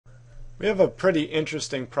We have a pretty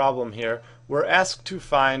interesting problem here. We're asked to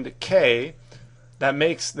find k that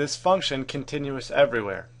makes this function continuous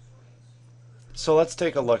everywhere. So let's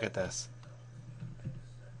take a look at this.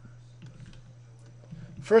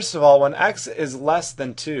 First of all, when x is less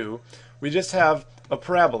than 2, we just have a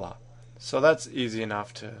parabola. So that's easy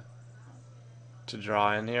enough to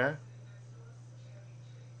draw in here.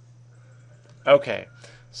 Okay,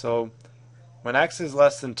 so when x is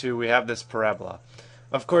less than 2, we have this parabola.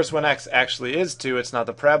 Of course, when x actually is 2, it's not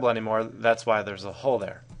the parabola anymore. That's why there's a hole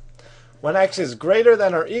there. When x is greater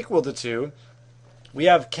than or equal to 2, we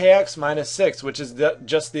have kx minus 6, which is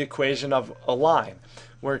just the equation of a line,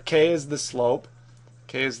 where k is the slope.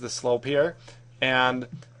 K is the slope here, and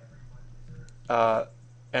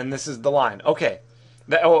this is the line. Okay,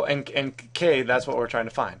 and k, that's what we're trying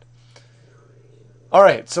to find. All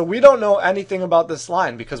right, so we don't know anything about this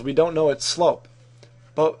line because we don't know its slope,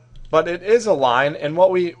 but it is a line, and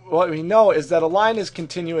what we know is that a line is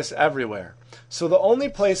continuous everywhere. So the only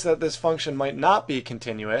place that this function might not be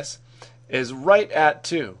continuous is right at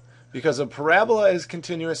 2, because a parabola is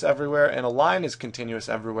continuous everywhere and a line is continuous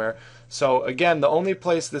everywhere. So again, the only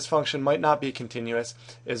place this function might not be continuous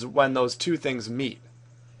is when those two things meet.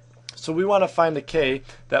 So we want to find a k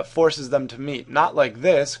that forces them to meet, not like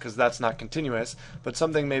this, because that's not continuous, but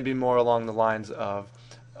something maybe more along the lines of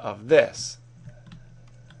this.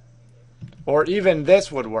 Or even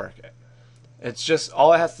this would work. It's just,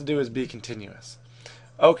 all it has to do is be continuous.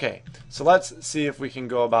 Okay, so let's see if we can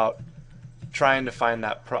go about trying to find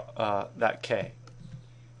that k.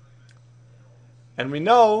 And we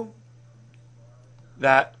know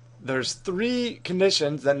that there's 3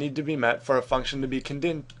 conditions that need to be met for a function to be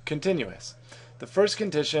continuous. The first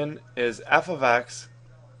condition is f of x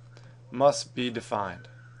must be defined.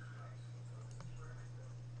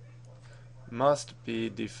 Must be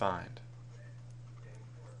defined.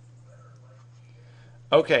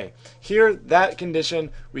 Okay, here that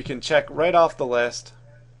condition we can check right off the list,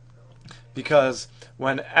 because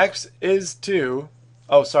when x is 2,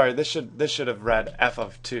 oh sorry, this should have read f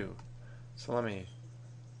of 2. So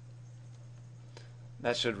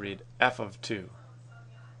that should read f of 2.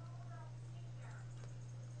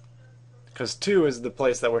 Because 2 is the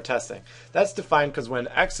place that we're testing. That's defined because when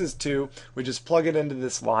x is 2, we just plug it into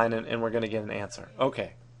this line and we're going to get an answer.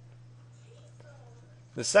 Okay.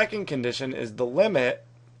 The second condition is the limit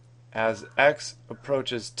as x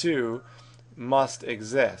approaches 2 must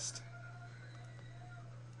exist.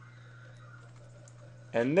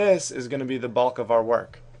 And this is going to be the bulk of our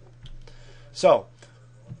work. So,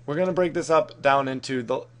 we're going to break this up down into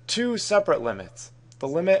the 2 separate limits. The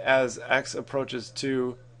limit as x approaches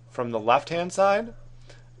 2 from the left-hand side.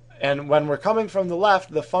 And when we're coming from the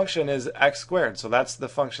left, the function is x squared. So that's the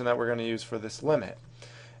function that we're going to use for this limit.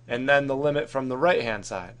 And then the limit from the right-hand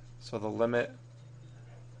side. So the limit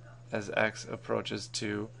as x approaches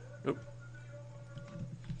 2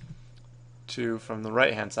 from the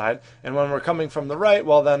right-hand side. And when we're coming from the right,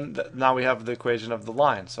 well then now we have the equation of the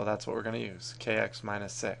line. So that's what we're going to use, kx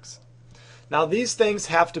minus 6. Now these things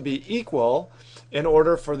have to be equal in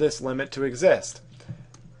order for this limit to exist.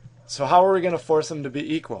 So how are we going to force them to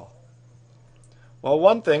be equal? Well,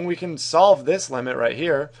 one thing, we can solve this limit right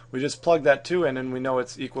here. We just plug that 2 in and we know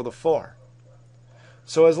it's equal to 4.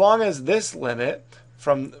 So as long as this limit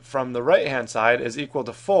from the right-hand side is equal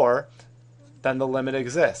to 4, then the limit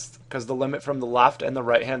exists, because the limit from the left and the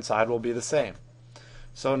right-hand side will be the same.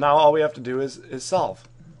 So now all we have to do is solve.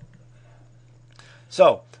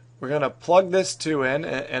 So we're going to plug this 2 in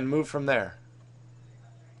and move from there.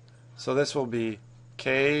 So this will be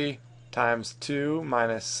k times 2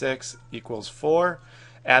 minus 6 equals 4.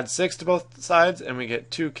 Add 6 to both sides and we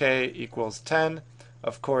get 2k equals 10.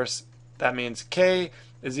 Of course, that means k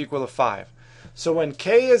is equal to 5. So when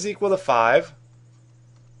k is equal to 5,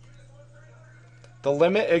 the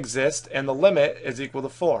limit exists and the limit is equal to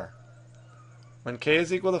 4. When k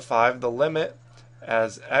is equal to 5, the limit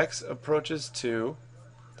as x approaches 2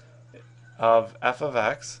 of f of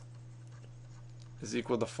x is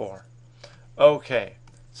equal to 4. Okay,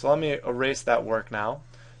 so let me erase that work now.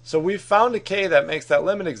 So we've found a k that makes that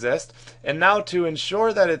limit exist, and now to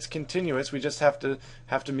ensure that it's continuous, we just have to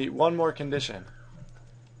meet one more condition.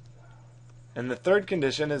 And the third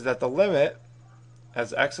condition is that the limit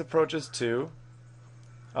as x approaches 2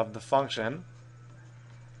 of the function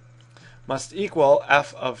must equal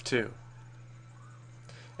f of 2.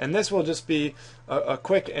 And this will just be a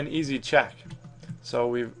quick and easy check. So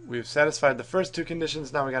we've satisfied the first 2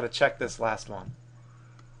 conditions, now we got to check this last one.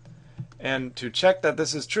 And to check that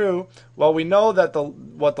this is true, well, we know that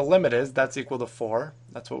what the limit is, that's equal to 4.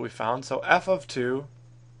 That's what we found. So f of 2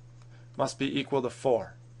 must be equal to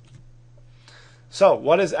 4. So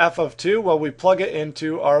what is f of 2? Well, we plug it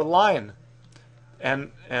into our line,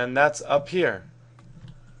 and that's up here.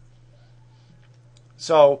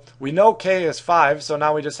 So we know k is 5, so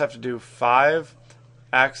now we just have to do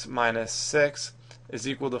 5x minus 6 is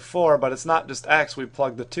equal to 4, but it's not just x, we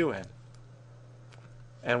plug the 2 in.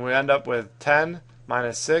 And we end up with 10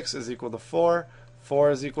 minus 6 is equal to 4,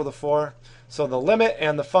 4 is equal to 4. So the limit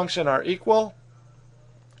and the function are equal.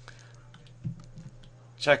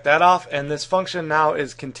 Check that off, and this function now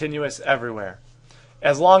is continuous everywhere,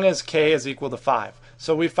 as long as k is equal to 5.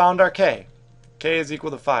 So we found our k. K is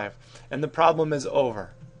equal to 5, and the problem is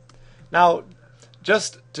over. Now,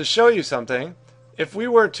 just to show you something, if we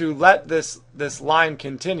were to let this line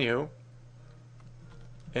continue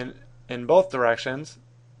in both directions,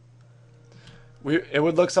 it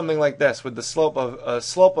would look something like this with the slope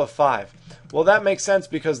of 5. Well, that makes sense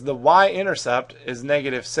because the y-intercept is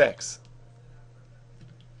negative 6.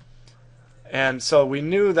 And so we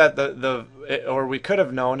knew that or we could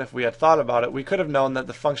have known if we had thought about it, we could have known that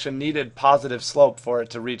the function needed positive slope for it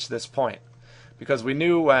to reach this point. Because we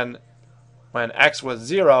knew when x was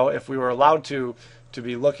 0, if we were allowed to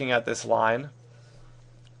be looking at this line,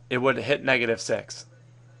 it would hit negative 6.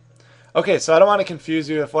 Okay, so I don't want to confuse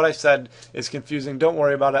you. If what I said is confusing, don't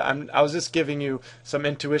worry about it. I was just giving you some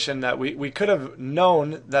intuition that we could have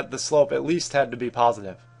known that the slope at least had to be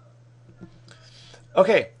positive.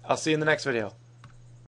 Okay, I'll see you in the next video.